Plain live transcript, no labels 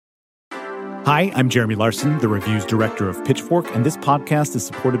Hi, I'm Jeremy Larson, the reviews director of Pitchfork, and this podcast is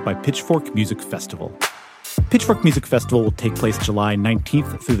supported by Pitchfork Music Festival. Pitchfork Music Festival will take place July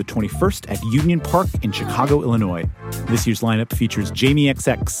 19th through the 21st at Union Park in Chicago, Illinois. This year's lineup features Jamie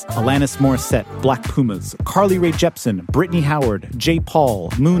XX, Alanis Morissette, Black Pumas, Carly Rae Jepsen, Brittany Howard, J.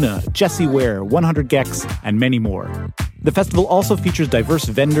 Paul, Muna, Jessie Ware, 100 Gex, and many more. The festival also features diverse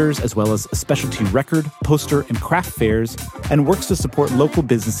vendors as well as specialty record, poster, and craft fairs, and works to support local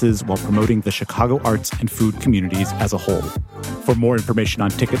businesses while promoting the Chicago arts and food communities as a whole. For more information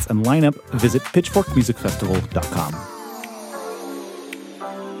on tickets and lineup, visit pitchforkmusicfestival.com.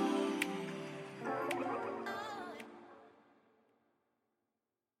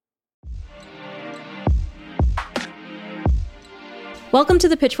 Welcome to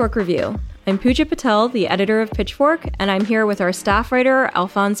the Pitchfork Review. I'm Puja Patel, the editor of Pitchfork, and I'm here with our staff writer,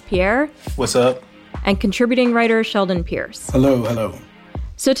 Alphonse Pierre. What's up? And contributing writer, Sheldon Pearce. Hello, hello.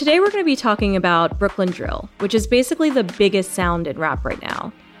 So today we're going to be talking about Brooklyn Drill, which is basically the biggest sound in rap right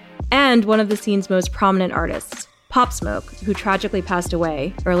now. And one of the scene's most prominent artists, Pop Smoke, who tragically passed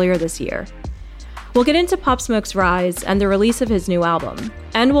away earlier this year. We'll get into Pop Smoke's rise and the release of his new album,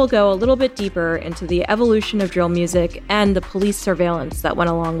 and we'll go a little bit deeper into the evolution of drill music and the police surveillance that went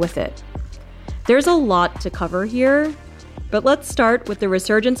along with it. There's a lot to cover here, but let's start with the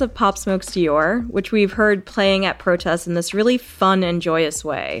resurgence of Pop Smoke's Dior, which we've heard playing at protests in this really fun and joyous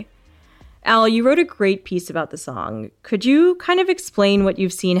way. Al, you wrote a great piece about the song. Could you kind of explain what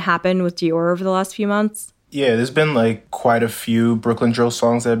you've seen happen with Dior over the last few months? Yeah, there's been quite a few Brooklyn Drill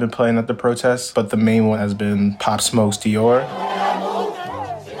songs that have been playing at the protests, but the main one has been Pop Smoke's Dior.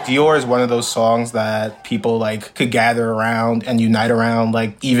 Dior is one of those songs that people could gather around and unite around,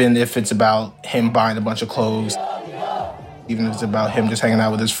 even if it's about him buying a bunch of clothes, even if it's about him just hanging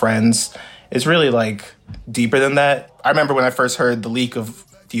out with his friends. It's really deeper than that. I remember when I first heard the leak of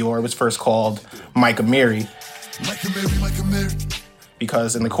Dior, it was first called Mike Amiri.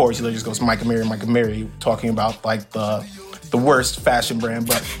 Because in the chorus, he just goes, Mike Amiri, talking about, the worst fashion brand,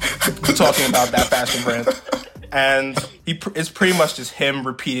 but talking about that fashion brand. And it's pretty much just him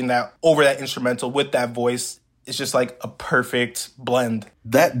repeating that over that instrumental with that voice. It's just a perfect blend.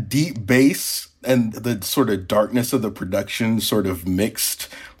 That deep bass and the sort of darkness of the production sort of mixed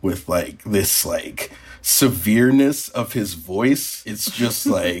with, this, severeness of his voice. It's just,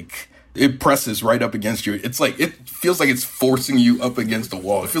 it presses right up against you. It's it feels like it's forcing you up against a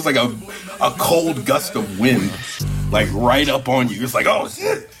wall. It feels like a cold gust of wind, right up on you. It's oh,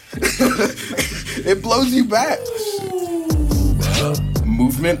 shit. It blows you back.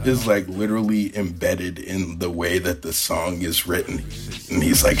 Movement is literally embedded in the way that the song is written. And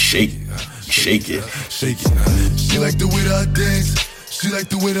he's shake it. Shake it. She like the way that I dance. She like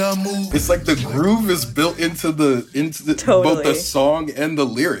the way that I move. It's the groove is built into totally. Both the song and the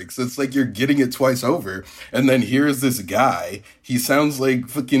lyrics. It's you're getting it twice over. And then here's this guy. He sounds like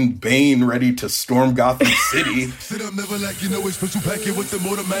fucking Bane ready to storm Gotham City. Sit up, never special packet with the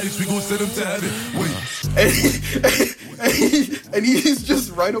automatics. We gonna set him to heaven. And he's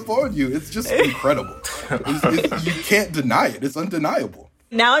just right up on you. It's just incredible. You can't deny it. It's undeniable.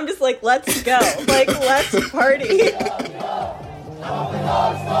 Now I'm just let's go. Let's party.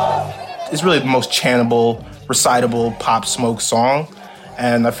 It's really the most chantable, recitable Pop Smoke song.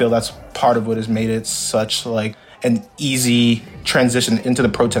 And I feel that's part of what has made it such an easy transition into the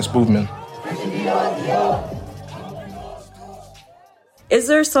protest movement. Is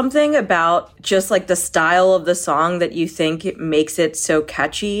there something about just the style of the song that you think it makes it so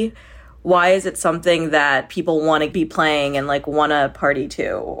catchy? Why is it something that people want to be playing and want to party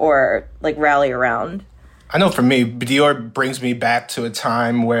to or rally around? I know for me, Dior brings me back to a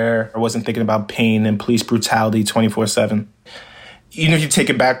time where I wasn't thinking about pain and police brutality 24/7. Even if you take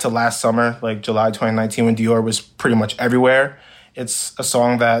it back to last summer, July 2019, when Dior was pretty much everywhere, it's a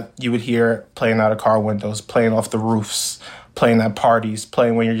song that you would hear playing out of car windows, playing off the roofs, playing at parties,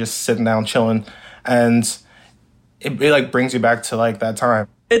 playing when you're just sitting down chilling. And it brings you back to that time.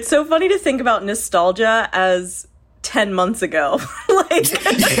 It's so funny to think about nostalgia as 10 months ago.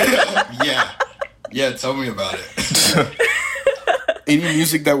 Yeah, tell me about it. Any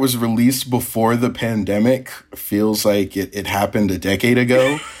music that was released before the pandemic feels like it happened a decade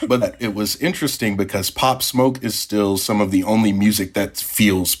ago. But it was interesting because Pop Smoke is still some of the only music that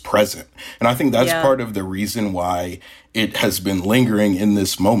feels present. And I think that's part of the reason why it has been lingering in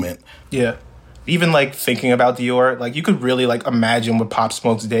this moment. Yeah. Even thinking about Dior, you could really imagine what Pop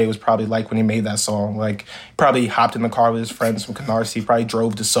Smoke's day was probably like when he made that song. Probably hopped in the car with his friends from Canarsie, probably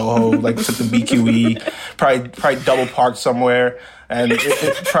drove to Soho, took the BQE, probably double parked somewhere, and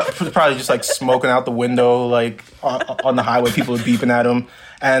probably just smoking out the window, on the highway. People were beeping at him,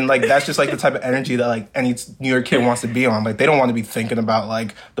 And like that's just like the type of energy that like any New York kid wants to be on. Like they don't want to be thinking about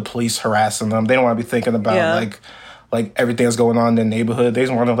like the police harassing them. They don't want to be thinking about like everything that's going on in their neighborhood. They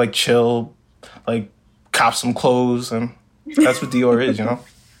just want to like chill, like cop some clothes, and that's what Dior is, you know?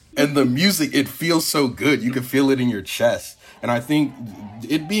 And the music, it feels so good. You can feel it in your chest. And I think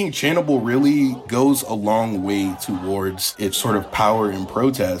it being chantable really goes a long way towards its sort of power and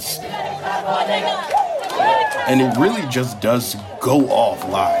protest. And it really just does go off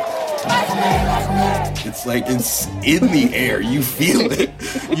live. It's like it's in the air. You feel it.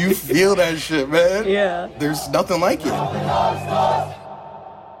 You feel that shit, man. Yeah. There's nothing like it.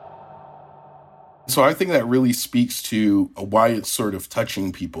 So I think that really speaks to why it's sort of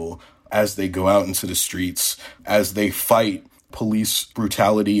touching people as they go out into the streets, as they fight police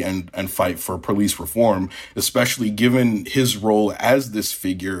brutality and fight for police reform, especially given his role as this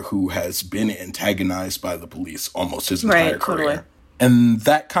figure who has been antagonized by the police almost his entire career. Totally. And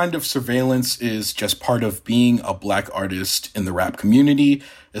that kind of surveillance is just part of being a Black artist in the rap community,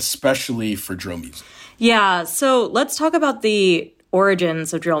 especially for drill music. Yeah, so let's talk about the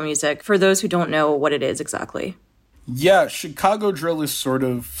origins of drill music for those who don't know what it is exactly. Yeah, Chicago drill is sort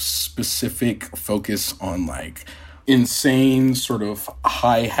of specific focus on like insane sort of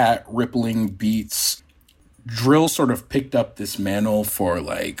hi-hat rippling beats. Drill sort of picked up this mantle for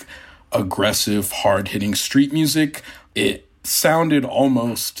like aggressive, hard-hitting street music. It sounded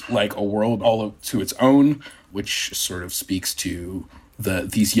almost like a world all to its own, which sort of speaks to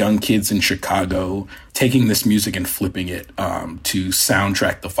these young kids in Chicago taking this music and flipping it to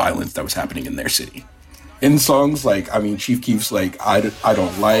soundtrack the violence that was happening in their city. In songs like, I mean, Chief Keef's like, I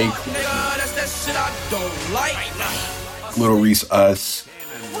Don't Like, Little Reese Us,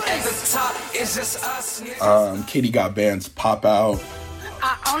 Katie Got Band's Pop Out.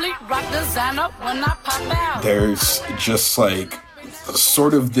 I only rock designer when I pop out. There's just like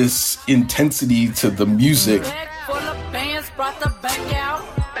sort of this intensity to the music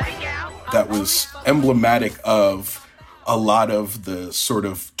that was emblematic of a lot of the sort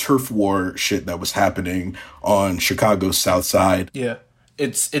of turf war shit that was happening on Chicago's South Side. Yeah.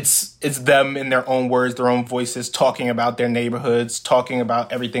 It's them in their own words, their own voices, talking about their neighborhoods, talking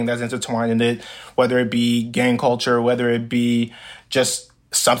about everything that's intertwined in it, whether it be gang culture, whether it be just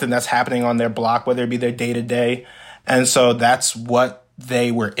something that's happening on their block, whether it be their day-to-day. And so that's what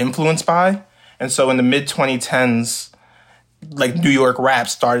they were influenced by. And so in the mid-2010s, like New York rap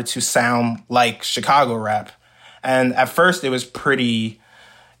started to sound like Chicago rap. And at first it was pretty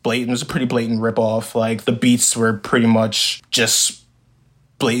blatant. It was a pretty blatant ripoff. Like the beats were pretty much just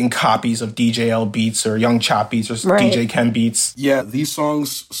blatant copies of DJL beats or Young Chop beats or DJ Ken beats. Yeah, these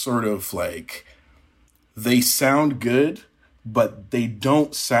songs sort of like, they sound good, but they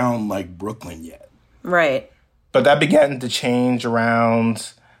don't sound like Brooklyn yet. Right. But that began to change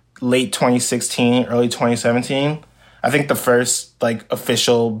around late 2016, early 2017. I think the first like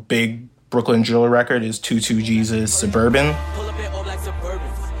official big Brooklyn drill record is 22 Jesus Suburban.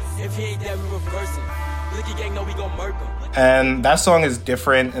 And that song is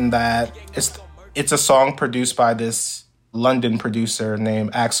different in that it's a song produced by this London producer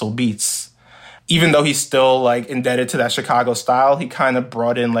named Axel Beats. Even though he's still like indebted to that Chicago style, he kind of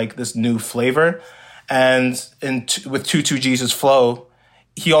brought in like this new flavor. And with 22 Jesus flow,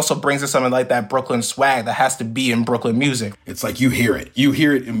 he also brings in something like that Brooklyn swag that has to be in Brooklyn music. It's like you hear it. You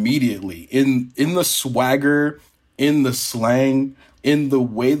hear it immediately in the swagger, in the slang, in the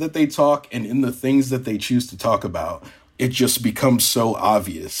way that they talk, and in the things that they choose to talk about. It just becomes so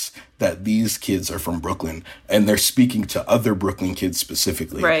obvious that these kids are from Brooklyn and they're speaking to other Brooklyn kids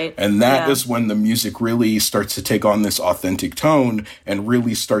specifically. Right. And that is when the music really starts to take on this authentic tone and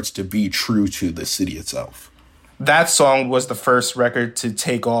really starts to be true to the city itself. That song was the first record to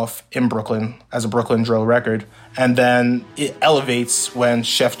take off in Brooklyn as a Brooklyn drill record. And then it elevates when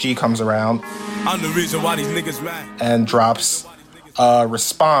Chef G comes around. I'm the reason why these niggas mad. And drops a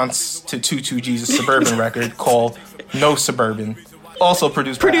response to 22 Jesus Suburban record called No Suburban. Also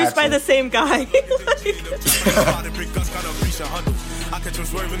produced by the same guy.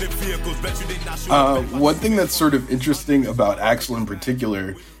 One thing that's sort of interesting about Axel in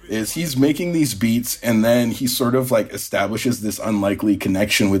particular is he's making these beats and then he sort of like establishes this unlikely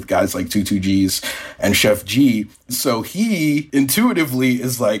connection with guys like 22G's and Chef G. So he intuitively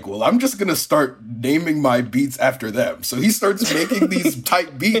is like, well, I'm just going to start naming my beats after them. So he starts making these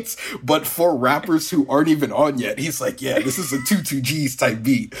type beats, but for rappers who aren't even on yet. He's like, yeah, this is a 22G's type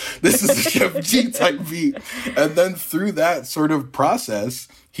beat. This is a Chef G type beat. And then through that sort of process,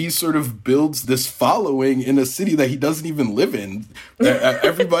 he sort of builds this following in a city that he doesn't even live in.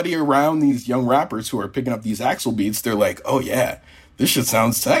 Everybody around these young rappers who are picking up these Axel beats, they're like, oh yeah, this shit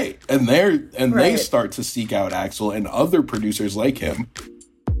sounds tight. And they Right. start to seek out Axl and other producers like him.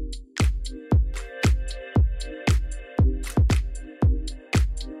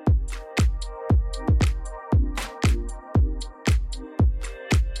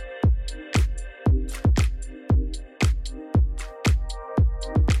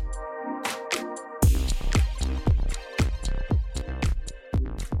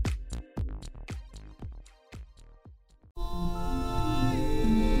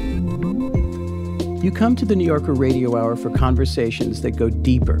 You come to the New Yorker Radio Hour for conversations that go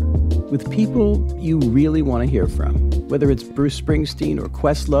deeper with people you really want to hear from, whether it's Bruce Springsteen or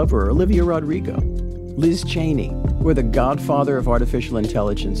Questlove or Olivia Rodrigo, Liz Cheney, or the godfather of artificial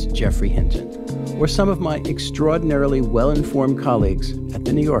intelligence, Jeffrey Hinton, or some of my extraordinarily well-informed colleagues at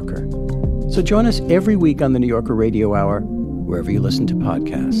the New Yorker. So join us every week on the New Yorker Radio Hour, wherever you listen to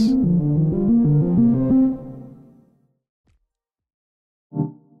podcasts.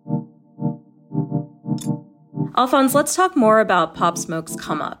 Alphonse, let's talk more about Pop Smoke's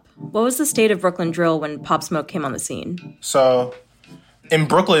come up. What was the state of Brooklyn drill when Pop Smoke came on the scene? So in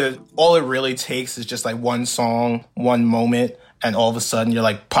Brooklyn, all it really takes is just like one song, one moment, and all of a sudden you're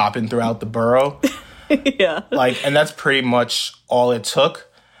like popping throughout the borough. Yeah. And that's pretty much all it took.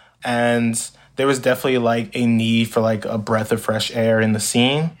 And there was definitely like a need for like a breath of fresh air in the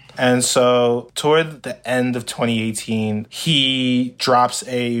scene. And so toward the end of 2018, he drops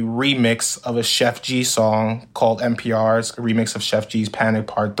a remix of a Chef G song called NPR's, a remix of Chef G's Panic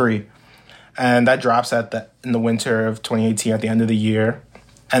Part 3. And that drops in the winter of 2018 at the end of the year.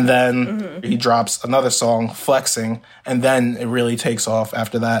 And then he drops another song, Flexing, and then it really takes off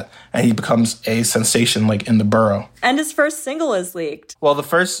after that. And he becomes a sensation like in the borough. And his first single is leaked. Well, the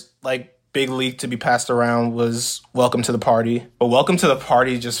first like big leak to be passed around was Welcome to the Party. But Welcome to the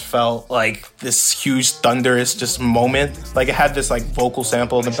Party just felt like this huge thunderous just moment. Like it had this like vocal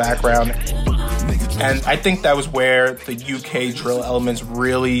sample in the background. And I think that was where the UK drill elements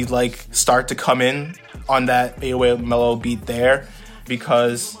really like start to come in on that 808 mellow beat there,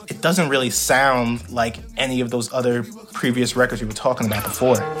 because it doesn't really sound like any of those other previous records we were talking about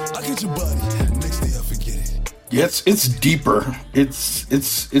before. Yeah, it's deeper.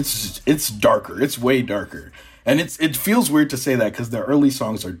 It's darker. It's way darker. And it feels weird to say that because the early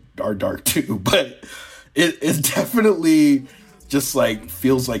songs are dark too, but it definitely just like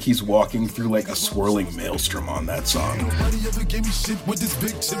feels like he's walking through like a swirling maelstrom on that song.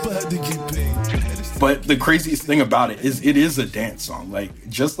 But the craziest thing about it is a dance song. Like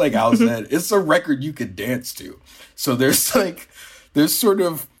just like Al said, it's a record you could dance to. So there's sort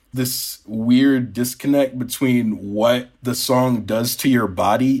of this weird disconnect between what the song does to your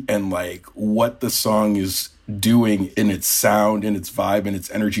body and like what the song is doing in its sound, in its vibe, in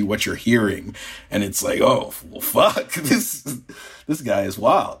its energy, what you're hearing. And it's like, oh, well, fuck, this guy is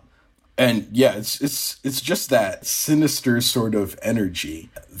wild. And yeah, it's just that sinister sort of energy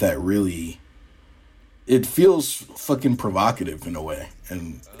that really, it feels fucking provocative in a way,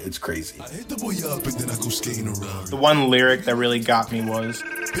 and it's crazy. The one lyric that really got me was,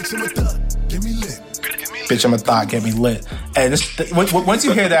 Bitch, I'm a thot, get me lit. And once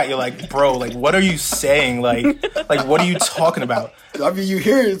you hear that, you're like, bro, like, what are you saying? Like, what are you talking about? I mean, you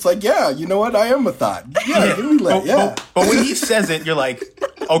hear it, it's like, yeah, you know what? I am a thought. Yeah, get me lit, yeah. But when he says it, you're like,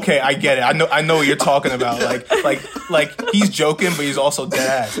 okay, I get it. I know what you're talking about. Like he's joking, but he's also dead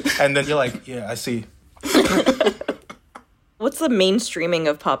ass. And then you're like, yeah, I see. What's the mainstreaming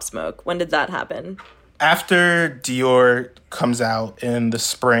of Pop Smoke? When did that happen? After Dior comes out in the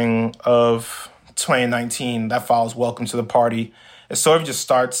spring of 2019, that follows Welcome to the Party. It sort of just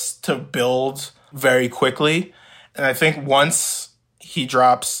starts to build very quickly. And I think once he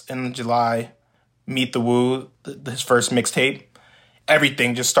drops in July, Meet the Woo, his first mixtape,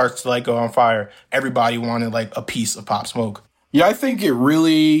 everything just starts to like go on fire. Everybody wanted like a piece of Pop Smoke. Yeah, I think it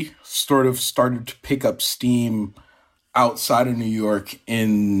really sort of started to pick up steam outside of New York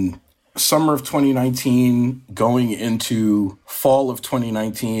in summer of 2019, going into fall of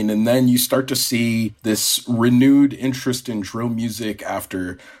 2019. And then you start to see this renewed interest in drill music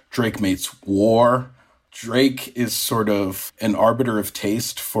after Drake makes War. Drake is sort of an arbiter of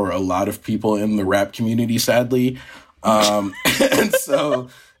taste for a lot of people in the rap community, sadly. And so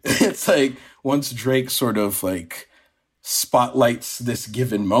it's like once Drake sort of like spotlights this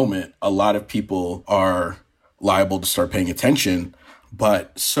given moment, a lot of people are liable to start paying attention,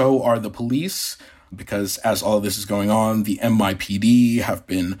 but so are the police, because as all of this is going on, the NYPD have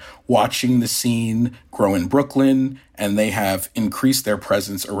been watching the scene grow in Brooklyn, and they have increased their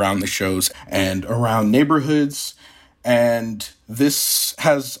presence around the shows and around neighborhoods. And there's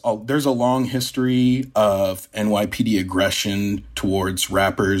a long history of NYPD aggression towards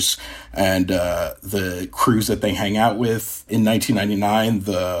rappers and the crews that they hang out with. In 1999,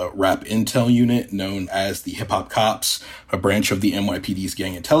 the Rap Intel Unit, known as the Hip Hop Cops, a branch of the NYPD's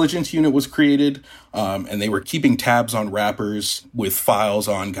Gang Intelligence Unit, was created. And they were keeping tabs on rappers with files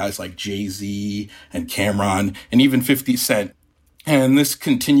on guys like Jay-Z and Cameron and even 50 Cent. And this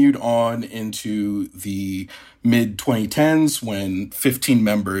continued on into the mid-2010s when 15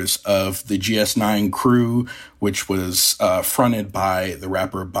 members of the GS9 crew, which was fronted by the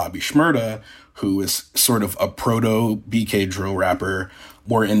rapper Bobby Shmurda, who is sort of a proto-BK drill rapper,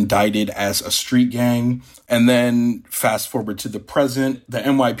 were indicted as a street gang. And then fast forward to the present, the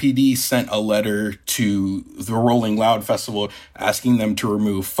NYPD sent a letter to the Rolling Loud Festival asking them to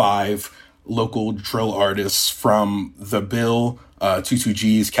remove 5 local drill artists from the bill.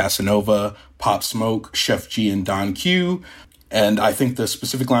 22G's, Casanova, Pop Smoke, Chef G, and Don Q. And I think the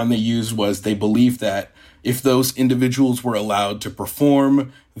specific line they used was they believed that if those individuals were allowed to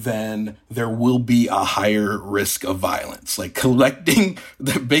perform, then there will be a higher risk of violence. Like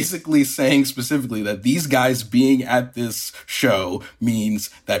basically saying specifically that these guys being at this show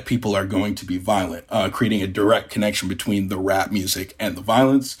means that people are going to be violent, creating a direct connection between the rap music and the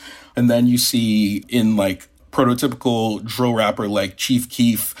violence. And then you see in like prototypical drill rapper like Chief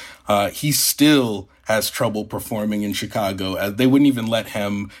Keef, he still has trouble performing in Chicago. They wouldn't even let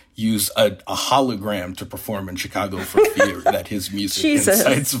him use a hologram to perform in Chicago for fear that his music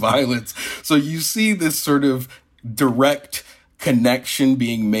incites violence. So you see this sort of direct connection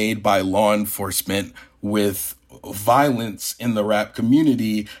being made by law enforcement with violence in the rap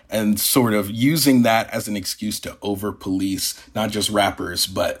community and sort of using that as an excuse to over police not just rappers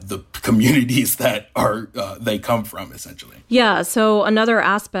but the communities that are they come from, essentially. Yeah, so another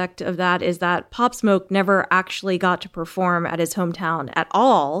aspect of that is that Pop Smoke never actually got to perform at his hometown at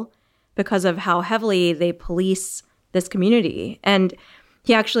all because of how heavily they police this community. And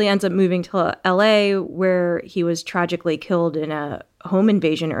he actually ends up moving to LA, where he was tragically killed in a home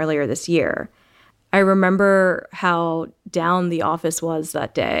invasion earlier this year. I remember how down the office was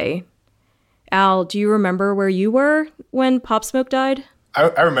that day. Al, do you remember where you were when Pop Smoke died?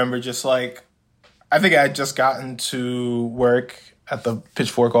 I remember just like, I think I had just gotten to work at the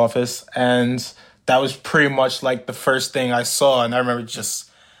Pitchfork office, and that was pretty much like the first thing I saw. And I remember just,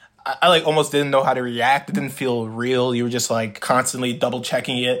 I like almost didn't know how to react. It didn't feel real. You were just like constantly double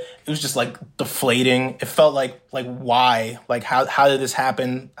checking it. It was just like deflating. It felt like why? Like how did this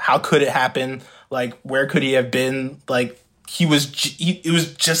happen? How could it happen? Like, where could he have been? Like, it was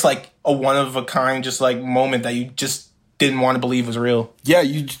just like a one of a kind, just like moment that you just didn't want to believe was real. Yeah,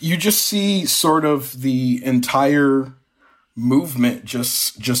 you just see sort of the entire movement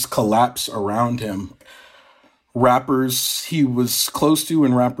just collapse around him. Rappers he was close to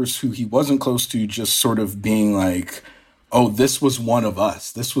and rappers who he wasn't close to just sort of being like, oh, this was one of us.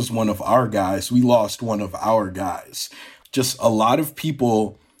 This was one of our guys. We lost one of our guys. Just a lot of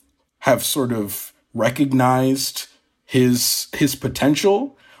people have sort of recognized his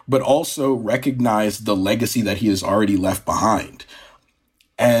potential, but also recognized the legacy that he has already left behind.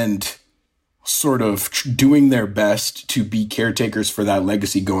 And sort of doing their best to be caretakers for that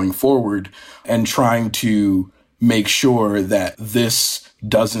legacy going forward and trying to make sure that this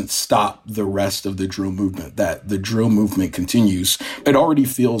doesn't stop the rest of the drill movement, that the drill movement continues. It already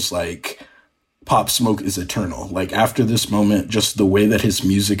feels like Pop Smoke is eternal. Like, after this moment, just the way that his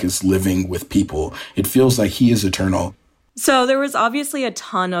music is living with people, it feels like he is eternal. So there was obviously a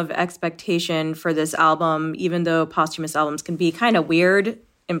ton of expectation for this album, even though posthumous albums can be kind of weird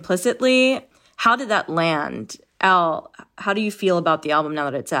implicitly. How did that land? Al, how do you feel about the album now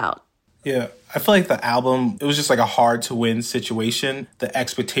that it's out? Yeah, I feel like the album, it was just like a hard to win situation. The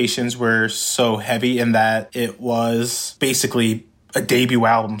expectations were so heavy in that it was basically a debut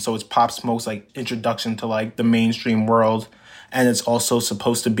album. So it's Pop Smoke's like introduction to like the mainstream world. And it's also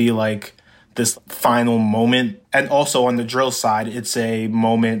supposed to be like this final moment. And also on the drill side, it's a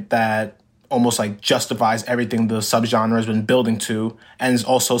moment that almost like justifies everything the subgenre has been building to, and is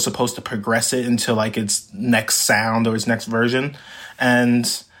also supposed to progress it into like its next sound or its next version.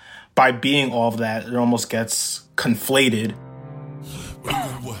 And by being all of that, it almost gets conflated.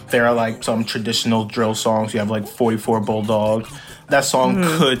 There are like some traditional drill songs. You have like 44 Bulldog. That song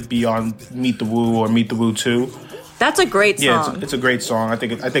could be on Meet the Woo or Meet the Woo 2. That's a great song. Yeah, it's a great song. I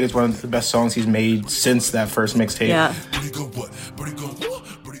think it's one of the best songs he's made since that first mixtape. Yeah.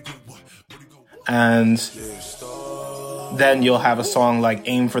 And then you'll have a song like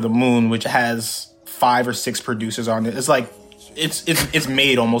Aim for the Moon, which has 5 or 6 producers on it. It's like it's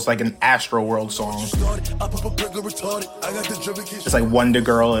made almost like an Astro World song. It's like Wonder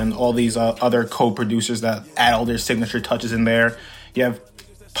Girl and all these other co-producers that add all their signature touches in there. You have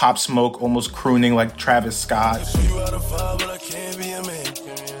Pop Smoke almost crooning like Travis Scott.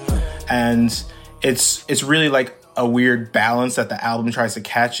 And it's really like a weird balance that the album tries to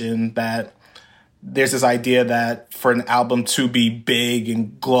catch in, that there's this idea that for an album to be big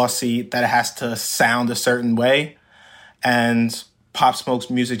and glossy, that it has to sound a certain way. And Pop Smoke's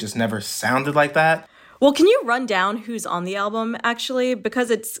music just never sounded like that. Well, can you run down who's on the album, actually? Because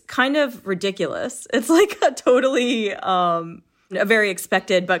it's kind of ridiculous. It's like a totally, a very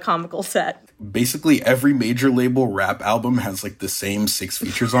expected but comical set. Basically, every major label rap album has like the same 6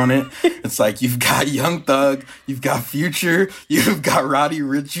 features on it. It's like you've got Young Thug, you've got Future, you've got Roddy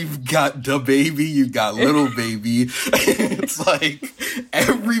Ricch, you've got DaBaby, you've got Little Baby. It's like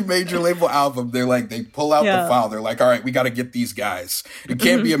every major label album, they pull out the file. They're like, all right, we got to get these guys. It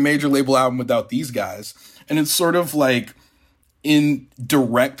can't be a major label album without these guys. And it's sort of like in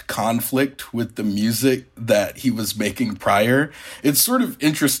direct conflict with the music that he was making prior. It's sort of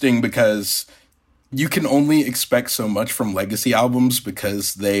interesting because you can only expect so much from legacy albums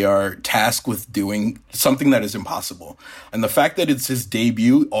because they are tasked with doing something that is impossible. And the fact that it's his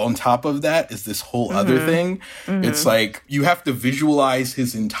debut on top of that is this whole other thing. It's like you have to visualize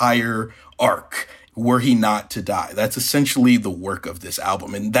his entire arc. Were he not to die? That's essentially the work of this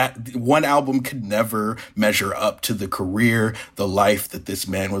album. And that one album could never measure up to the career, the life that this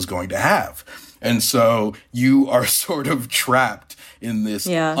man was going to have. And so you are sort of trapped in this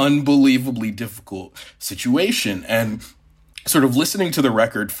unbelievably difficult situation. And sort of listening to the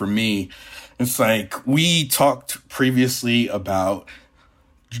record for me, it's like we talked previously about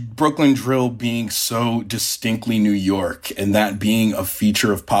Brooklyn Drill being so distinctly New York and that being a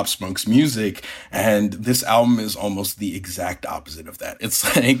feature of Pop Smoke's music. And this album is almost the exact opposite of that.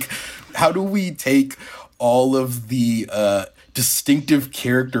 It's like, how do we take all of the distinctive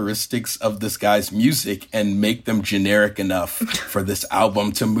characteristics of this guy's music and make them generic enough for this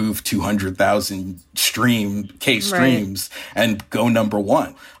album to move 200,000 streams and go number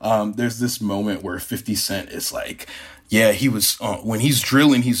one? There's this moment where 50 Cent is like, yeah, he was, when he's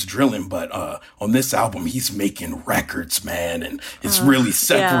drilling, but on this album, he's making records, man, and it really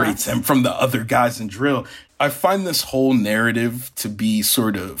separates him from the other guys in drill. I find this whole narrative to be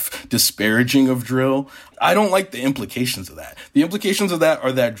sort of disparaging of drill. I don't like the implications of that. The implications of that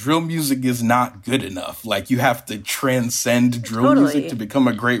are that drill music is not good enough. Like, you have to transcend drill music to become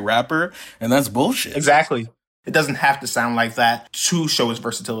a great rapper, and that's bullshit. Exactly. It doesn't have to sound like that to show its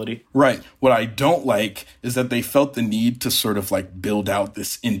versatility. Right. What I don't like is that they felt the need to sort of like build out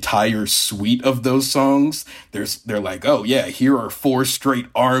this entire suite of those songs. They're like, oh yeah, here are 4 straight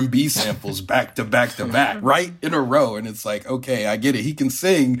R&B samples back to back to back, right in a row. And it's like, okay, I get it. He can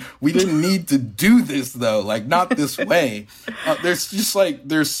sing. We didn't need to do this though. Like, not this way. There's just like,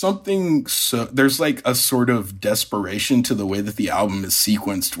 there's like a sort of desperation to the way that the album is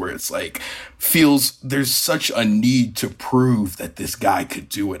sequenced where it's like, feels there's such a need to prove that this guy could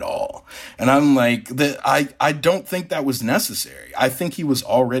do it all. And I'm like, I don't think that was necessary. I think he was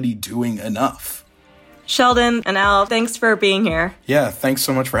already doing enough. Sheldon and Al, thanks for being here. Yeah, thanks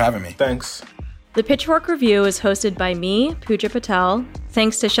so much for having me. Thanks. The Pitchfork Review is hosted by me, Puja Patel.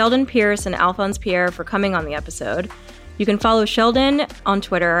 Thanks to Sheldon, Pierce, and Alphonse Pierre for coming on the episode. You can follow Sheldon on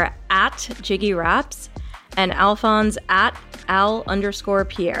Twitter @JiggyRaps and Alphonse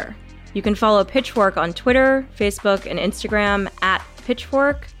 @Al_Pierre. You can follow Pitchfork on Twitter, Facebook, and Instagram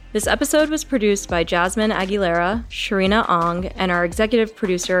 @Pitchfork. This episode was produced by Jasmine Aguilera, Sharina Ong, and our executive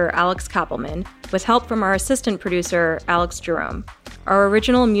producer, Alex Kappelman, with help from our assistant producer, Alex Jerome. Our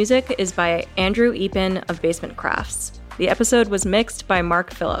original music is by Andrew Epen of Basement Crafts. The episode was mixed by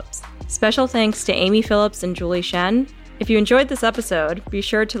Mark Phillips. Special thanks to Amy Phillips and Julie Shen. If you enjoyed this episode, be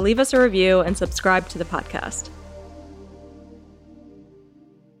sure to leave us a review and subscribe to the podcast.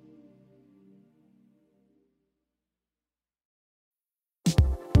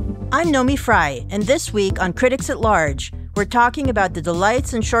 I'm Nomi Fry, and this week on Critics at Large, we're talking about the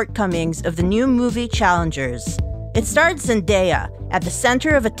delights and shortcomings of the new movie Challengers. It stars Zendaya at the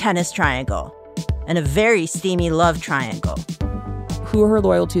center of a tennis triangle, and a very steamy love triangle. Who are her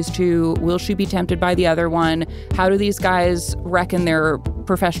loyalties to? Will she be tempted by the other one? How do these guys reckon their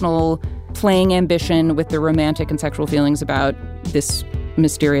professional playing ambition with their romantic and sexual feelings about this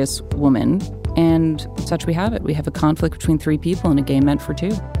mysterious woman? And such we have it. We have a conflict between 3 people in a game meant for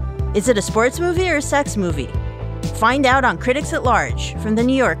 2. Is it a sports movie or a sex movie? Find out on Critics at Large from The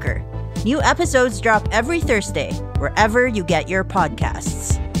New Yorker. New episodes drop every Thursday, wherever you get your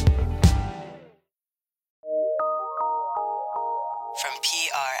podcasts.